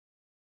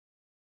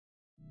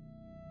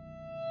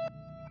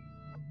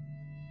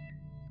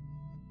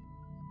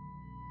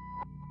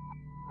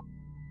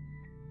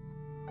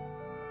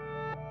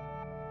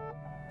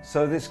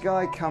So this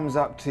guy comes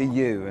up to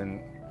you and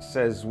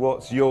says,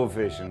 what's your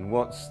vision?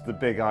 What's the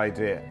big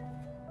idea?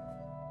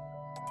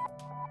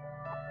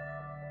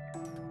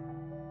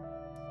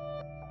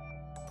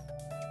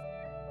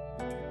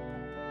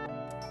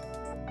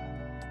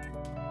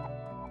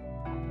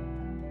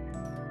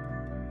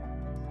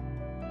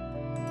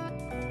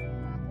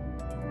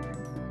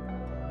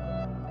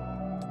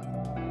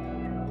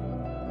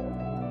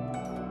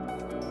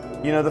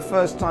 You know, the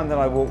first time that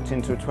I walked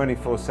into a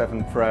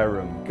 24/7 prayer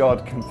room,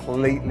 God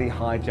completely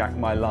hijacked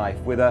my life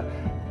with a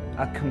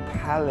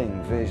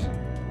compelling vision.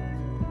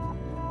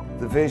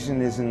 The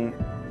vision is an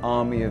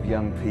army of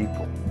young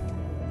people.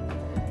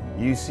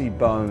 You see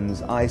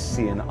bones, I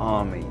see an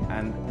army,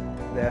 and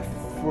they're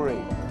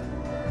free.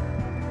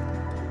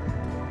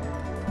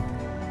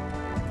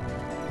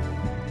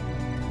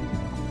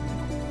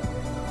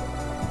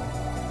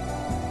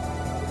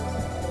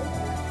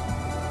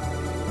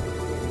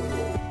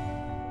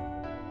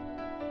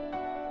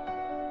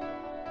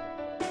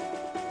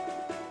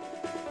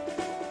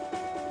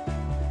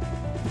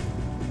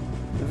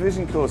 The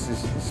Vision course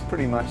is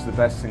pretty much the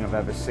best thing I've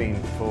ever seen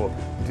for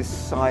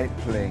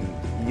discipling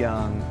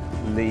young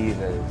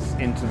leaders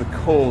into the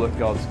call that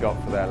God's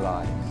got for their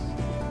lives.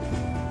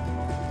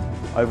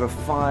 Over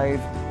 5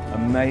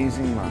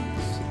 amazing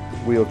months,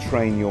 we'll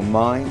train your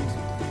mind,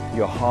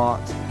 your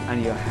heart,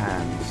 and your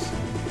hands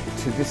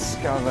to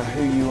discover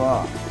who you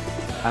are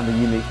and the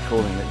unique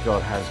calling that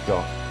God has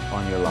got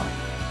on your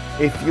life.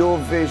 If your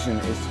vision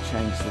is to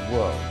change the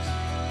world,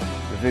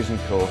 the Vision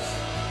course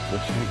will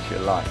change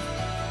your life.